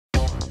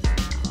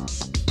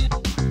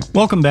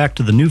Welcome back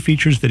to the new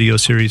features video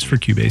series for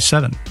Cubase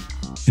 7.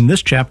 In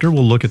this chapter,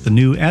 we'll look at the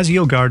new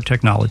ASIO-Guard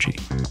technology.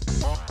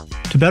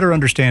 To better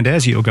understand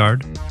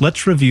ASIO-Guard,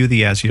 let's review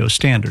the ASIO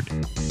standard.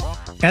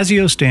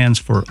 ASIO stands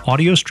for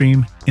Audio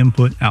Stream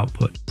Input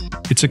Output.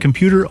 It's a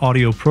computer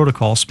audio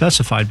protocol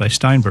specified by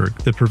Steinberg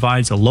that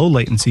provides a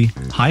low-latency,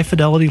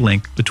 high-fidelity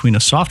link between a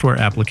software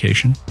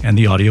application and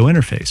the audio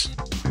interface.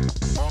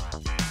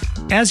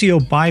 ASIO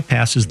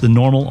bypasses the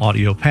normal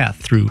audio path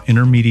through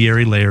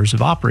intermediary layers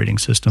of operating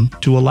system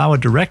to allow a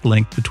direct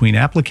link between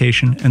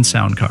application and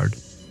sound card.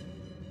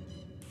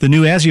 The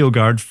new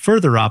ASIO-Guard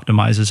further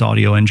optimizes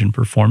audio engine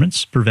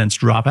performance, prevents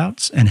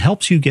dropouts, and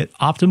helps you get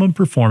optimum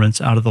performance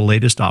out of the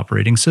latest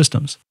operating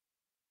systems.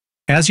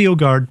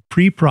 ASIO-Guard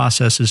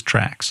pre-processes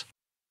tracks,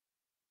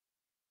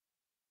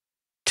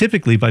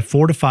 typically by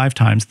 4 to 5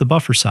 times the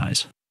buffer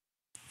size.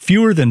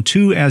 Fewer than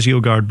 2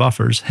 ASIO-Guard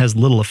buffers has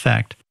little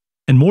effect,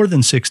 and more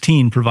than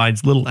 16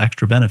 provides little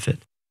extra benefit.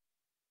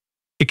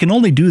 It can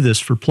only do this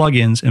for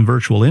plugins and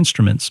virtual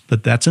instruments,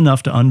 but that's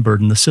enough to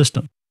unburden the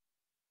system.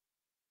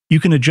 You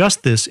can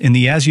adjust this in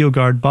the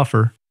ASIO-Guard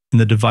buffer in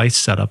the Device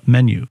Setup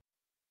menu.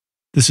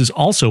 This is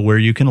also where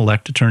you can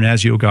elect to turn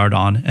ASIO-Guard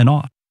on and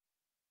off.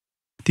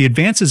 The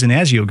advances in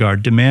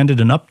ASIO-Guard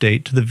demanded an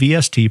update to the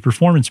VST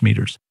performance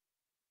meters.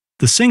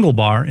 The single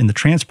bar in the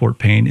transport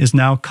pane is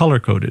now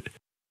color-coded.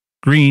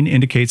 Green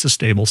indicates a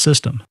stable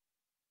system.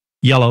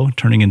 Yellow,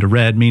 turning into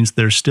red, means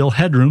there's still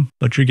headroom,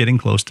 but you're getting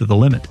close to the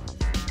limit.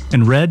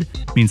 And red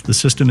means the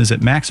system is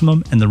at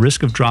maximum and the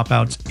risk of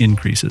dropouts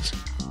increases.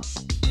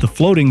 The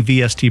floating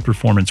VST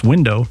performance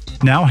window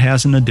now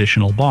has an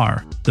additional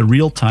bar, the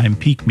real-time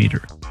peak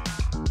meter.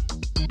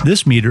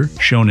 This meter,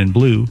 shown in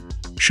blue,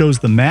 shows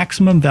the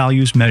maximum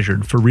values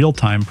measured for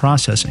real-time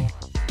processing.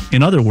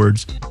 In other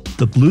words,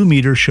 the blue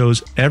meter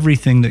shows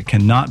everything that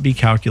cannot be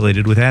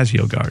calculated with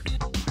ASIO-Guard.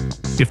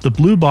 If the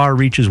blue bar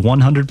reaches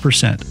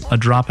 100%, a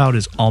dropout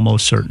is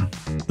almost certain.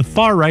 The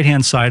far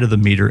right-hand side of the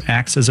meter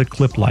acts as a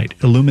clip light,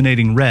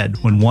 illuminating red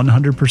when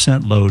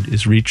 100% load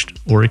is reached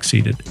or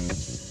exceeded.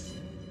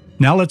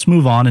 Now let's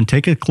move on and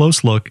take a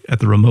close look at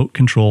the remote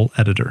control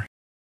editor.